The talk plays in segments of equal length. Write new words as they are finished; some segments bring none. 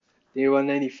Day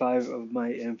 195 of my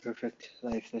imperfect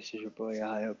life. This is your boy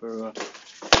Yahya Burwa.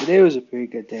 Today was a pretty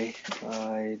good day.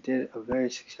 I did a very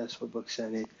successful book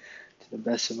signing to the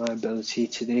best of my ability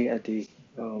today at the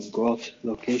golf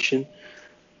location.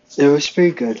 It was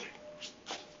pretty good.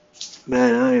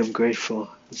 Man, I am grateful.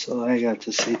 That's all I got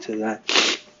to say to that.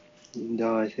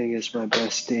 Though I think it's my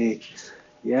best day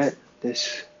yet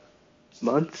this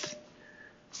month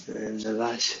and the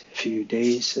last few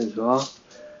days as well.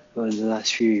 Or in the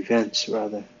last few events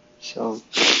rather. So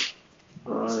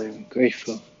I'm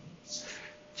grateful.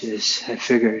 I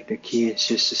figured the key is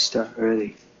just to start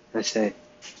early. I say,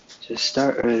 just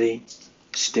start early,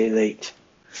 stay late,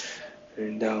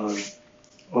 and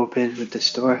open with the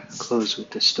store, close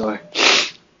with the store,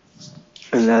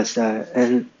 and that's that.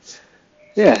 And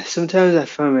yeah, sometimes I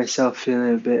find myself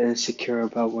feeling a bit insecure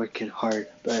about working hard,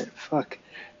 but fuck,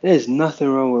 there's nothing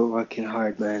wrong with working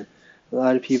hard, man. A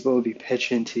lot of people will be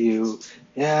pitching to you,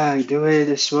 yeah, do it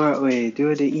the smart way, do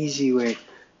it the easy way,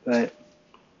 but at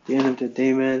the end of the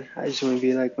day, man, I just want to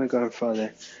be like my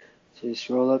grandfather. Just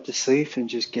roll up the sleeve and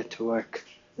just get to work.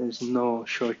 There's no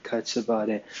shortcuts about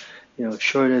it. You know,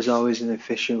 short is always an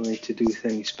efficient way to do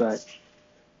things, but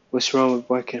what's wrong with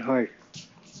working hard?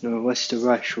 You know, what's the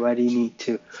rush? Why do you need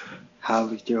to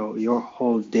have your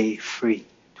whole day free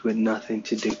with nothing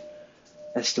to do?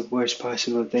 That's the worst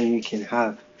possible thing you can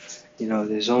have. You know,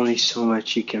 there's only so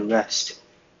much you can rest,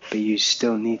 but you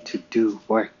still need to do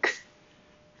work.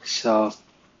 So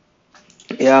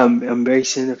yeah, I'm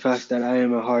embracing the fact that I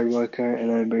am a hard worker,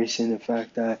 and I'm embracing the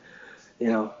fact that, you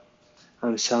know,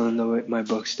 I'm selling my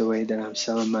books the way that I'm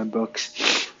selling my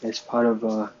books. It's part of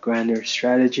a grander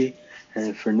strategy,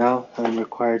 and for now, I'm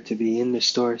required to be in the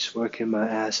stores, working my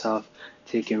ass off,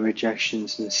 taking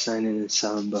rejections and signing and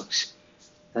selling books.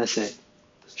 That's it.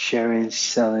 Sharing,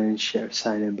 selling,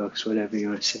 signing books, whatever you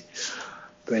want to say.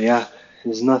 But yeah,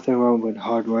 there's nothing wrong with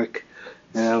hard work,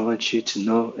 and I want you to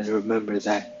know and remember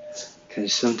that.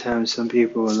 Because sometimes some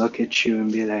people will look at you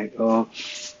and be like, oh,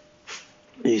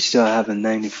 you still have a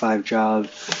 9 to 5 job,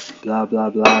 blah, blah,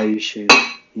 blah, you should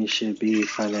be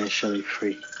financially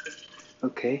free.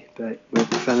 Okay, but with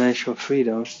financial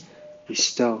freedom, you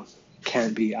still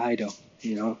can't be idle,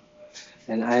 you know?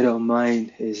 An idle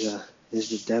mind is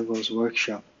the devil's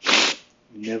workshop.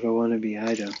 You never want to be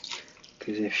idle.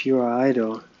 Because if you are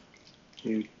idle,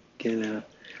 you're gonna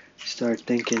start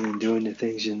thinking and doing the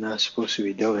things you're not supposed to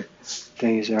be doing.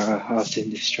 Things are often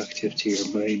destructive to your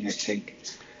mind, I think,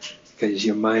 because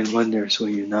your mind wanders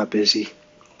when you're not busy.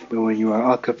 But when you are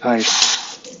occupied,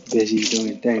 busy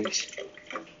doing things,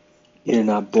 you're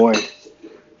not bored.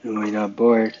 And when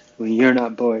you're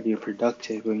not bored, you're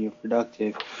productive. When you're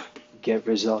productive, you get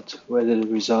results. Whether the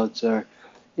results are,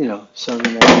 you know,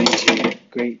 something that brings you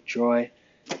great joy,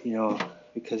 you know,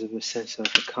 because of a sense of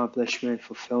accomplishment,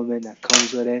 fulfillment that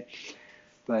comes with it.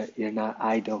 But you're not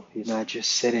idle. You're not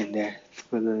just sitting there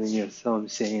twiddling your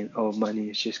thumbs saying, oh, money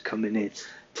is just coming in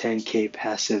 10K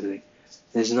passively.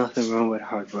 There's nothing wrong with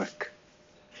hard work.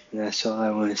 And that's all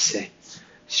I want to say.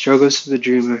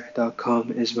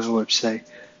 strugglesofthedreamer.com is my website.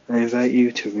 I invite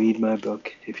you to read my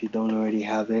book if you don't already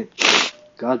have it.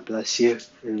 God bless you,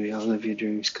 and may all of your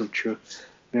dreams come true.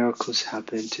 Miracles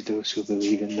happen to those who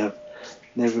believe in them.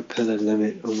 Never put a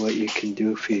limit on what you can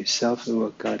do for yourself and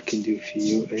what God can do for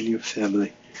you and your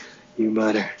family. You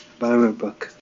matter. Buy my book.